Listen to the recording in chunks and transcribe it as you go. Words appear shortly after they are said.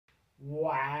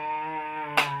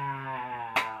Wow.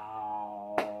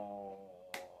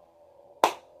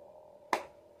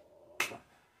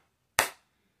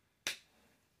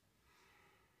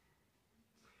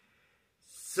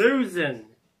 Susan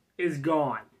is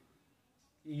gone.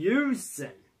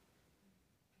 Houston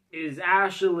is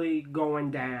actually going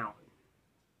down.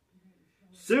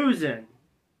 Susan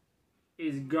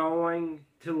is going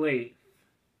to leave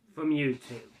from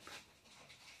YouTube.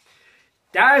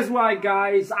 That is why,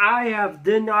 guys,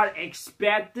 did not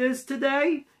expect this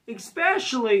today.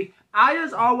 Especially, I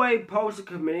just always post a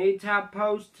community tab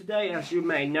post today, as you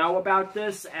may know about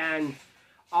this, and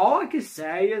all I can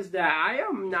say is that I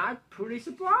am not pretty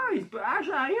surprised. But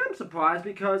actually, I am surprised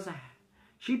because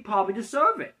she probably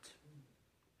deserved it.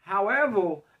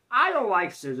 However, I don't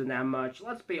like Susan that much.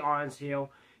 Let's be honest here.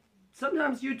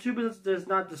 Sometimes YouTubers does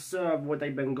not deserve what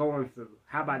they've been going through.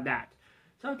 How about that?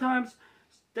 Sometimes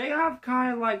they have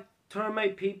kind of like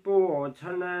terminate people or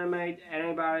terminate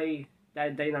anybody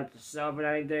that they not deserve or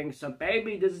anything. So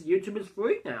baby, YouTube is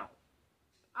free now.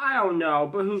 I don't know,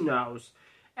 but who knows?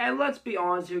 And let's be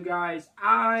honest here, guys.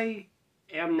 I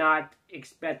am not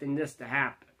expecting this to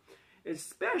happen.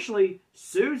 Especially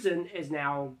Susan is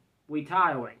now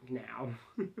retiring now.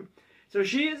 So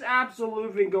she is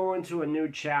absolutely going to a new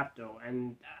chapter,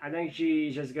 and I think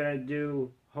she's just gonna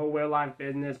do her real life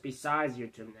business besides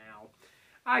YouTube now.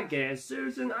 I guess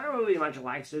Susan, I don't really much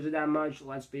like Susan that much,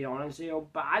 let's be honest here,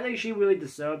 but I think she really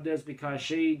deserved this because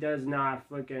she does not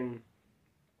freaking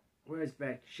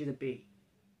respect. She's a B.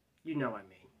 You know what I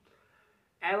mean.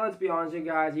 And let's be honest here,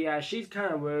 guys, yeah, she's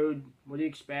kind of rude. What do you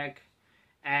expect?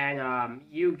 And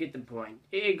you get the point.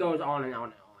 It goes on and on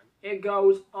and on. It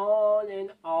goes on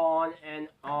and on and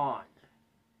on.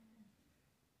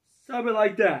 Something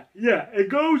like that. Yeah, it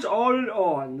goes on and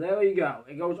on. There you go.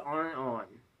 It goes on and on.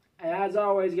 And as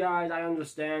always, guys, I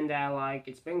understand that, like,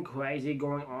 it's been crazy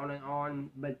going on and on.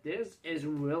 But this is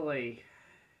really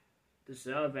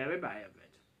deserve everybody of it.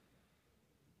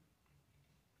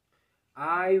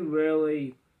 I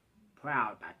really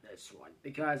proud about this one.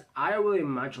 Because I really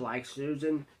much like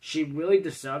Susan. She really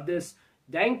deserved this.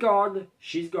 Thank God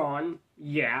she's gone.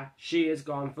 Yeah, she is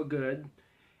gone for good.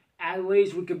 At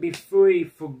least we could be free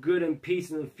for good and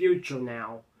peace in the future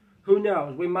now. Who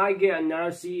knows? We might get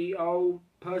another CEO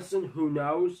person. Who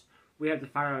knows? We have to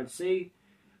find out and see.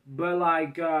 But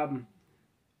like,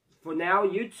 for now,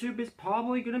 YouTube is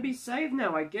probably going to be safe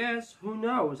now, I guess. Who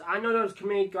knows? I know there's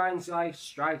community guidance like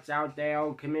strikes out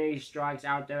there. Community strikes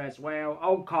out there as well.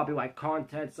 Oh, copyright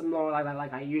content. Some more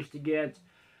like I used to get.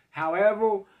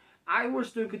 However, I will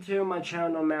still continue my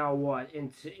channel no matter what,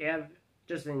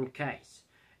 just in case.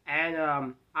 And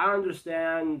I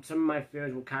understand some of my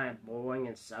fears were kind of boring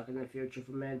and suck in the future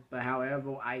from it, but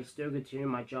however, I still continue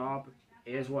my job.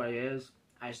 It is what it is.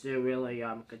 I still really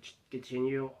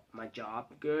continue my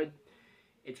job good.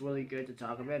 It's really good to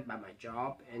talk about my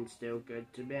job, and still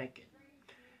good to make it.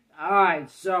 Alright,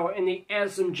 so in the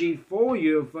SMG4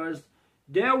 universe,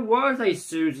 there was a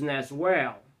Susan as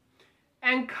well.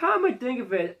 And come and think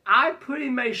of it, I pretty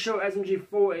much sure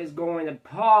SMG4 is going to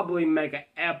probably make an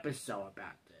episode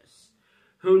about this.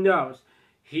 Who knows?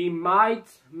 He might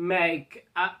make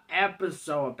an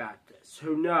episode about this.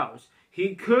 Who knows?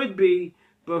 He could be,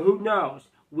 but who knows?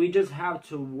 We just have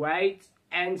to wait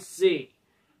and see.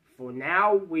 For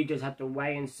now, we just have to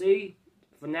wait and see.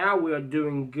 For now, we are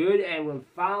doing good and we're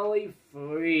finally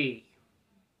free.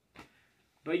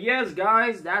 But yes,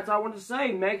 guys, that's all I want to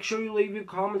say. Make sure you leave your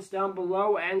comments down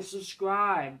below and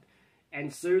subscribe.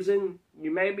 And Susan, you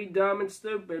may be dumb and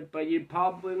stupid, but you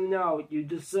probably know you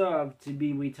deserve to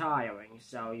be retiring.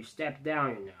 So you step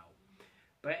down, you know.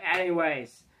 But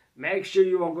anyways, make sure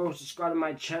you all go subscribe to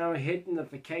my channel, hit the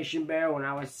notification bell, and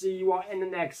I will see you all in the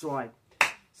next one.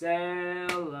 Celebration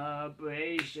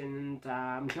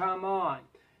time, come on.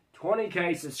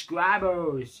 20K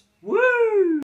subscribers. Woo!